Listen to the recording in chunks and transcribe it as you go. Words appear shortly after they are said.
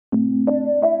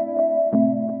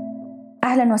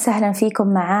أهلا وسهلا فيكم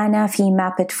معانا في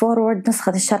مابت فورورد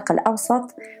نسخة الشرق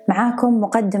الأوسط. معاكم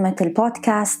مقدمة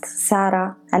البودكاست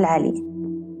سارة العلي.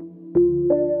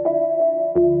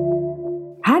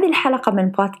 هذه الحلقة من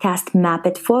بودكاست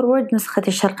مابت فورورد نسخة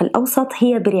الشرق الأوسط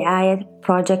هي برعاية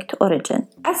بروجكت أوريجين.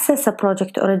 أسس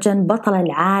بروجكت أوريجين بطل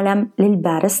العالم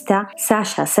للباريستا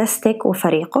ساشا سيستيك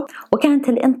وفريقه، وكانت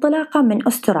الانطلاقة من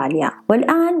أستراليا،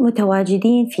 والآن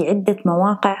متواجدين في عدة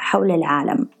مواقع حول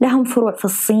العالم. لهم فروع في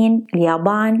الصين،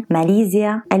 اليابان،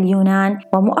 ماليزيا، اليونان،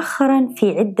 ومؤخرا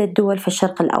في عدة دول في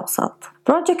الشرق الأوسط.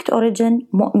 بروجكت أوريجين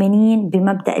مؤمنين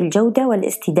بمبدأ الجودة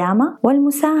والاستدامة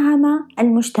والمساهمة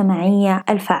المجتمعية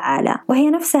الفعالة، وهي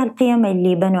نفسها القيم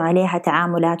اللي بنوا عليها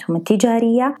تعاملاتهم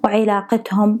التجارية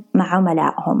وعلاقتهم مع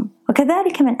عملائهم.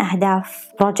 وكذلك من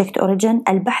أهداف بروجكت أوريجين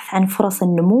البحث عن فرص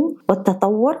النمو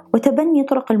والتطور وتبني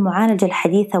طرق المعالجة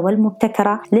الحديثة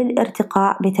والمبتكرة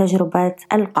للارتقاء بتجربة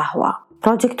القهوة.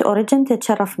 بروجكت أوريجين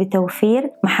تتشرف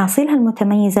بتوفير محاصيلها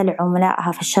المتميزة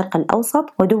لعملائها في الشرق الأوسط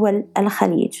ودول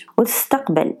الخليج،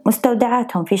 وتستقبل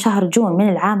مستودعاتهم في شهر جون من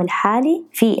العام الحالي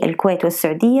في الكويت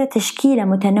والسعودية تشكيلة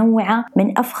متنوعة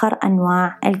من أفخر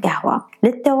أنواع القهوة.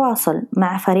 للتواصل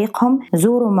مع فريقهم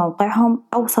زوروا موقعهم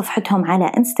أو صفحتهم على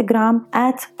إنستغرام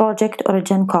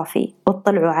 @projectorigincoffee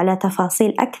واطلعوا على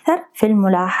تفاصيل أكثر في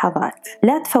الملاحظات.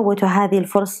 لا تفوتوا هذه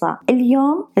الفرصة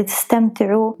اليوم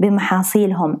لتستمتعوا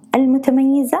بمحاصيلهم المتميزة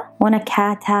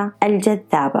ونكهاتها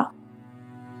الجذابة.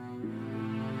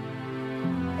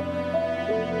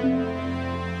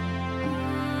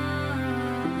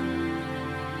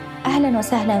 أهلا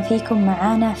وسهلا فيكم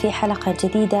معنا في حلقة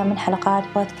جديدة من حلقات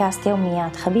بودكاست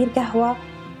يوميات خبير قهوة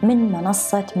من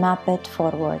منصة مابت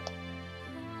فورورد.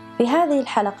 في هذه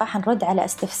الحلقة حنرد على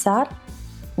استفسار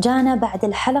جانا بعد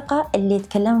الحلقة اللي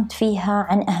تكلمت فيها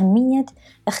عن أهمية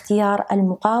اختيار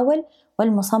المقاول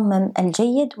والمصمم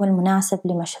الجيد والمناسب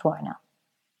لمشروعنا.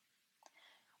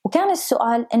 وكان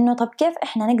السؤال إنه طب كيف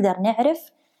إحنا نقدر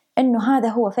نعرف إنه هذا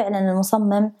هو فعلا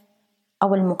المصمم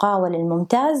أو المقاول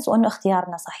الممتاز وإنه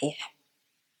اختيارنا صحيح؟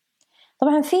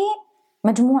 طبعا في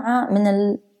مجموعة من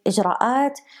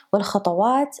الإجراءات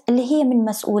والخطوات اللي هي من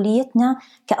مسؤوليتنا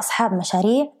كأصحاب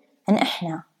مشاريع إن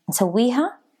إحنا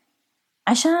نسويها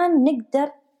عشان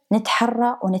نقدر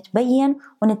نتحرى ونتبين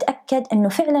ونتأكد إنه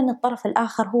فعلا الطرف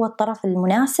الآخر هو الطرف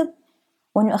المناسب،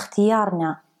 وإنه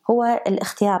اختيارنا هو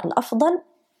الاختيار الأفضل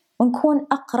ونكون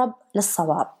أقرب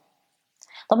للصواب.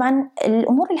 طبعا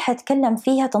الأمور اللي حتكلم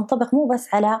فيها تنطبق مو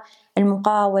بس على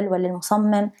المقاول ولا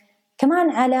المصمم، كمان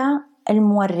على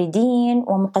الموردين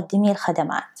ومقدمي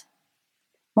الخدمات.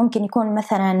 ممكن يكون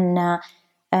مثلا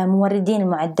موردين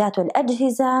المعدات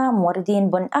والأجهزة، موردين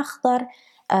بن أخضر،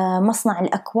 مصنع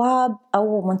الأكواب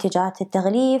أو منتجات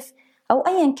التغليف، أو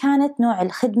أيا كانت نوع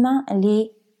الخدمة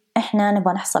اللي إحنا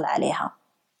نبغى نحصل عليها.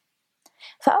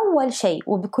 فأول شيء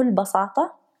وبكل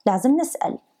بساطة لازم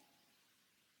نسأل،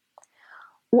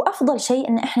 وأفضل شيء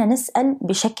إن إحنا نسأل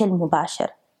بشكل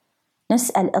مباشر.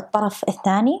 نسأل الطرف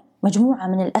الثاني مجموعة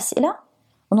من الأسئلة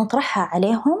ونطرحها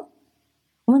عليهم،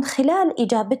 ومن خلال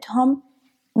إجابتهم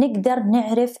نقدر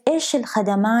نعرف إيش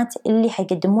الخدمات اللي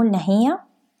حيقدموا لنا هي.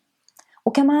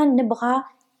 وكمان نبغى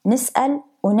نسأل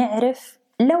ونعرف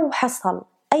لو حصل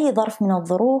أي ظرف من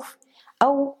الظروف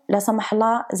أو لا سمح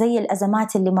الله زي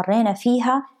الأزمات اللي مرينا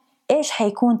فيها، إيش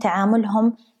حيكون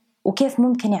تعاملهم وكيف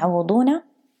ممكن يعوضونا.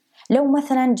 لو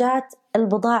مثلا جات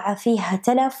البضاعة فيها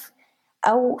تلف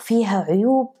أو فيها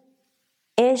عيوب،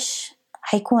 إيش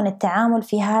حيكون التعامل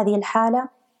في هذه الحالة.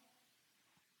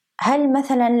 هل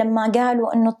مثلا لما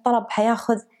قالوا إنه الطلب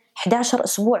حياخذ 11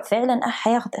 أسبوع فعلا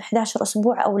حياخذ 11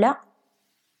 أسبوع أو لا؟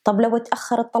 طب لو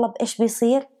اتأخر الطلب إيش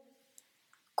بيصير؟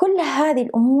 كل هذه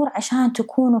الأمور عشان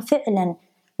تكونوا فعلا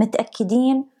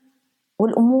متأكدين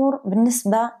والأمور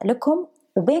بالنسبة لكم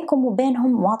وبينكم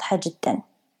وبينهم واضحة جدا.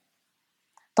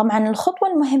 طبعا الخطوة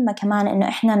المهمة كمان إنه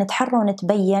إحنا نتحرى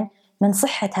ونتبين من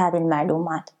صحة هذه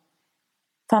المعلومات.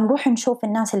 فنروح نشوف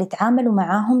الناس اللي تعاملوا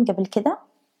معاهم قبل كده،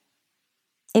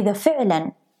 إذا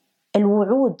فعلا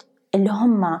الوعود اللي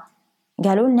هم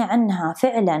قالوا لنا عنها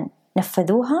فعلا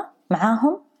نفذوها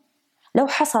معاهم. لو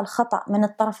حصل خطأ من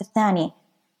الطرف الثاني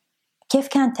كيف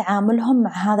كان تعاملهم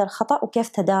مع هذا الخطأ وكيف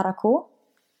تداركوه.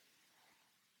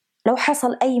 لو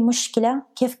حصل أي مشكلة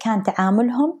كيف كان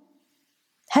تعاملهم.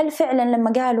 هل فعلا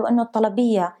لما قالوا أنه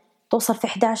الطلبية توصل في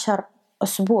 11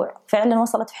 أسبوع فعلا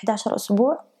وصلت في 11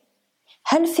 أسبوع؟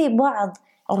 هل في بعض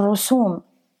الرسوم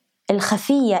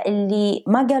الخفية اللي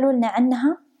ما قالوا لنا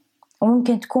عنها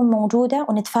وممكن تكون موجودة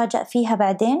ونتفاجأ فيها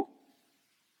بعدين؟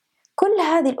 كل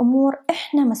هذه الأمور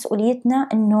إحنا مسؤوليتنا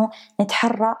إنه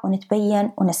نتحرى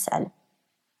ونتبين ونسأل.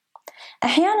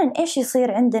 أحياناً إيش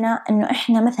يصير عندنا إنه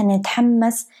إحنا مثلاً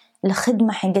نتحمس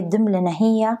لخدمة حيقدم لنا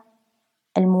هي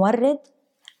المورد،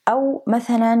 أو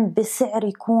مثلا بسعر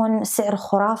يكون سعر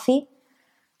خرافي،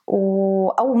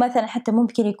 أو مثلا حتى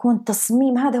ممكن يكون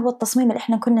تصميم، هذا هو التصميم اللي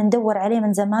إحنا كنا ندور عليه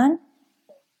من زمان،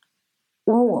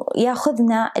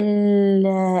 وياخذنا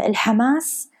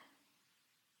الحماس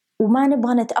وما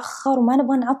نبغى نتأخر وما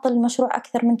نبغى نعطل المشروع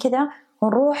أكثر من كذا،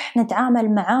 ونروح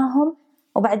نتعامل معاهم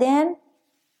وبعدين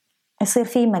يصير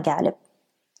فيه مقالب.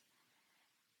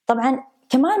 طبعا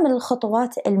كمان من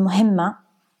الخطوات المهمة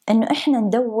إنه إحنا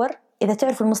ندور، إذا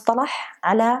تعرف المصطلح،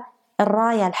 على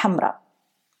الراية الحمراء،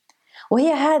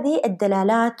 وهي هذه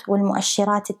الدلالات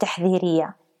والمؤشرات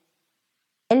التحذيرية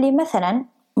اللي مثلا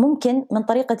ممكن من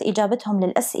طريقة إجابتهم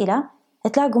للأسئلة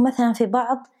تلاقوا مثلا في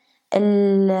بعض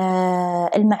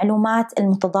المعلومات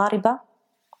المتضاربة،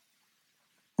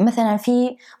 مثلا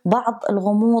في بعض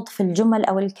الغموض في الجمل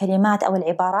أو الكلمات أو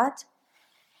العبارات،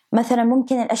 مثلا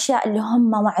ممكن الأشياء اللي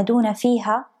هم وعدونا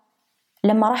فيها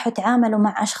لما راحوا تعاملوا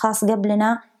مع أشخاص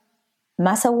قبلنا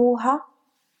ما سووها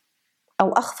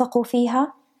أو أخفقوا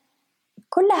فيها.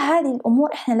 كل هذه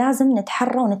الأمور إحنا لازم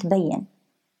نتحرى ونتبين.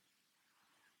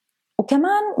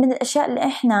 وكمان من الأشياء اللي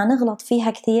إحنا نغلط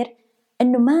فيها كثير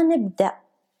إنه ما نبدأ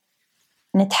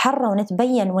نتحرى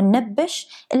ونتبين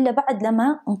وننبش إلا بعد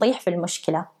لما نطيح في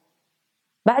المشكلة،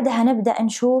 بعدها نبدأ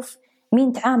نشوف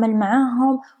مين تعامل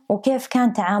معاهم وكيف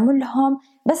كان تعاملهم،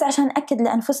 بس عشان نأكد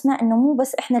لأنفسنا إنه مو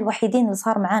بس إحنا الوحيدين اللي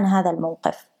صار معانا هذا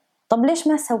الموقف. طب ليش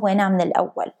ما سويناه من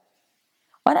الأول؟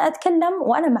 وأنا أتكلم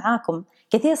وأنا معاكم،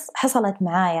 كثير حصلت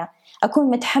معايا أكون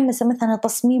متحمسة مثلا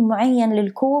تصميم معين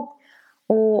للكوب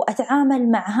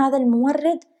وأتعامل مع هذا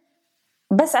المورد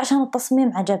بس عشان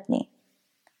التصميم عجبني،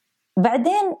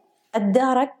 بعدين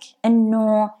أتدارك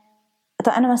إنه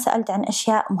طيب أنا ما سألت عن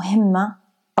أشياء مهمة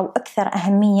أو أكثر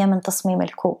أهمية من تصميم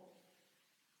الكوب.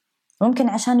 ممكن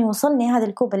عشان يوصلني هذا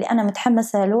الكوب اللي أنا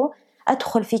متحمسة له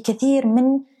أدخل في كثير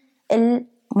من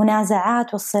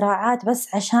المنازعات والصراعات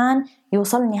بس عشان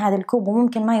يوصلني هذا الكوب،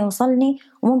 وممكن ما يوصلني،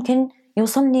 وممكن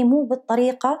يوصلني مو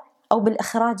بالطريقة أو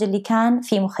بالإخراج اللي كان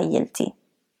في مخيلتي.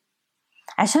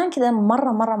 عشان كذا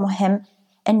مرة مهم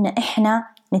إن إحنا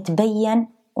نتبين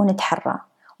ونتحرى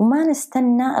وما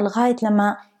نستنى لغاية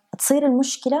لما تصير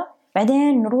المشكلة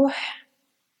بعدين نروح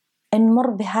نمر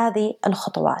بهذه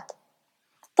الخطوات.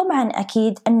 طبعا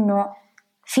أكيد أنه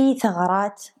في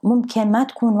ثغرات ممكن ما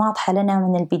تكون واضحة لنا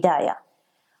من البداية،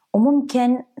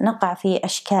 وممكن نقع في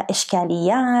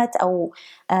إشكاليات أو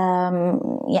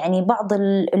يعني بعض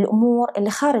الأمور اللي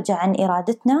خارجة عن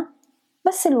إرادتنا،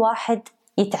 بس الواحد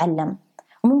يتعلم.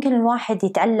 وممكن الواحد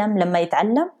يتعلم لما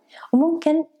يتعلم،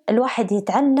 وممكن الواحد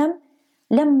يتعلم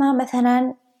لما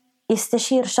مثلا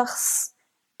يستشير شخص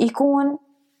يكون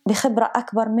بخبرة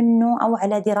أكبر منه أو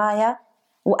على دراية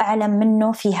وأعلم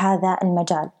منه في هذا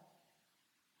المجال.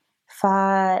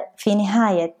 ففي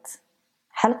نهاية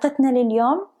حلقتنا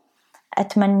لليوم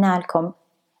أتمنى لكم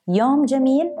يوم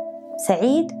جميل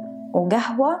سعيد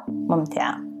وقهوة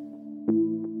ممتعة.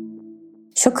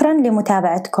 شكرا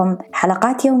لمتابعتكم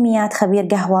حلقات يوميات خبير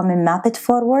قهوة من مابت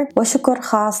فورورد، وشكر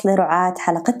خاص لرعاة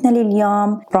حلقتنا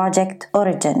لليوم بروجكت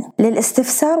أوريجين.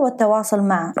 للاستفسار والتواصل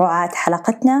مع رعاة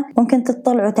حلقتنا ممكن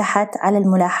تطلعوا تحت على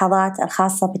الملاحظات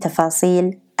الخاصة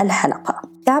بتفاصيل الحلقة.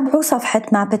 تابعوا صفحة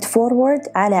مابت فورورد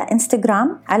على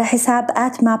انستغرام على حساب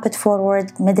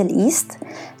 @mapitforwardmiddleeast.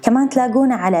 كمان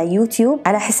تلاقونا على يوتيوب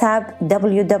على حساب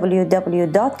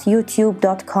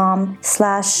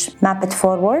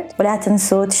www.youtube.com/mapitforward، ولا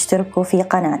تنسوا تشتركوا في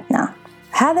قناتنا.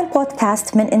 هذا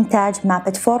البودكاست من إنتاج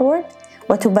مابت فورورد،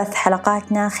 وتبث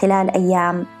حلقاتنا خلال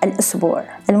أيام الأسبوع.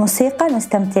 الموسيقى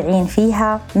المستمتعين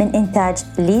فيها من إنتاج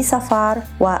لي صفار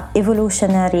و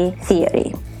Evolutionary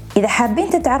Theory. إذا حابين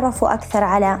تتعرفوا أكثر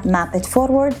على مابت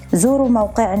فورورد زوروا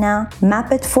موقعنا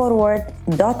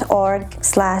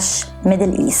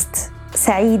mapitforward.org/middleeast.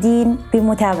 سعيدين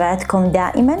بمتابعتكم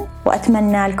دائما،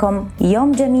 وأتمنى لكم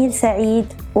يوم جميل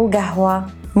سعيد وقهوة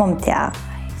ممتعة.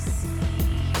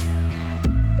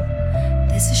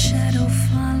 There's a shadow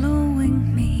following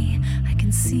me. I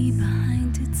can see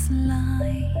behind its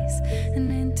lies, an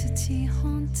entity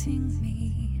haunting me,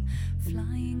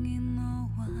 flying in